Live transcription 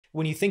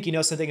when you think you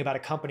know something about a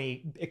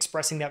company,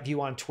 expressing that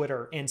view on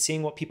Twitter and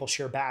seeing what people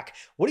share back.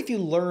 What have you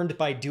learned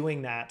by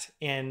doing that?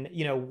 And,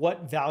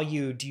 what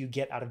value do you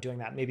get out of doing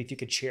that? Maybe if you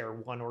could share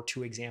one or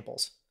two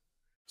examples.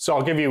 So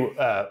I'll give you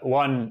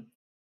one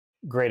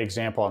great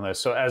example on this.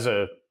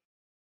 So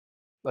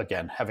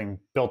again, having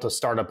built a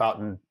startup out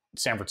in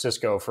San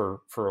Francisco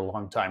for a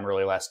long time,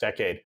 really last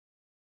decade,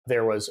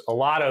 there was a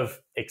lot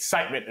of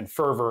excitement and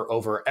fervor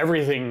over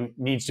everything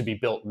needs to be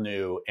built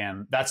new.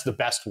 And that's the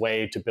best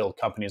way to build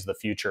companies of the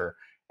future.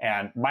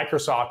 And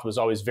Microsoft was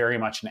always very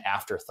much an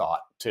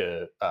afterthought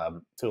to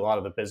a lot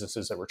of the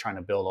businesses that were trying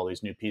to build all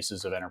these new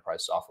pieces of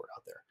enterprise software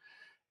out there.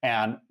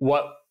 And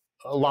what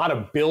a lot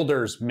of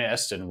builders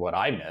missed, and what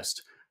I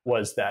missed,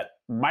 was that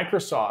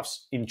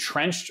Microsoft's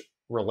entrenched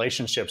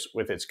relationships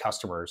with its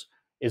customers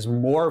is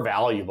more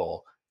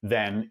valuable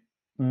than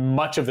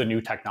much of the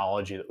new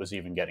technology that was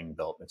even getting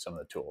built in some of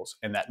the tools,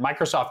 and that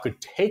Microsoft could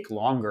take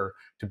longer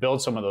to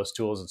build some of those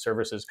tools and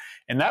services.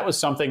 And that was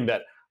something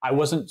that I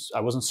wasn't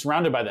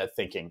surrounded by that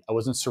thinking. I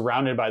wasn't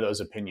surrounded by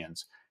those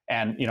opinions.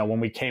 And, when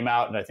we came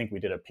out, and I think we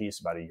did a piece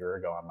about a year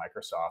ago on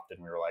Microsoft, and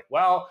we were like,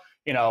 well,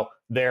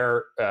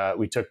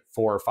 we took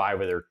 4 or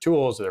 5 of their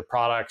tools, of their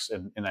products,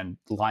 and then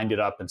lined it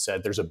up and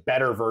said, there's a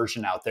better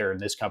version out there in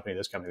this company,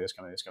 this company, this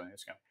company, this company,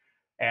 this company.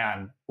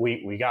 And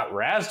we got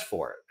razzed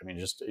for it. I mean,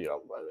 just,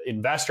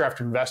 investor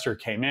after investor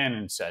came in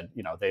and said,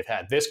 they've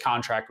had this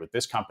contract with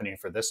this company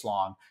for this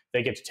long.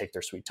 They get to take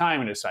their sweet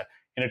time and decide.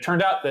 And it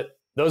turned out that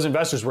those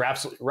investors were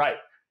absolutely right.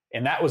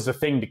 And that was the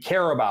thing to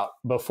care about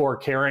before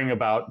caring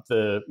about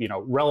the,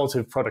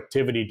 relative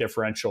productivity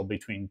differential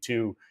between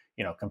two,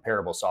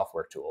 comparable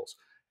software tools.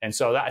 And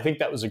so I think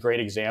that was a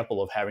great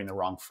example of having the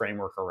wrong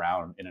framework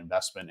around an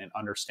investment and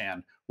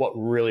understand what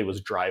really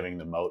was driving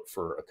the moat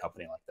for a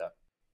company like that.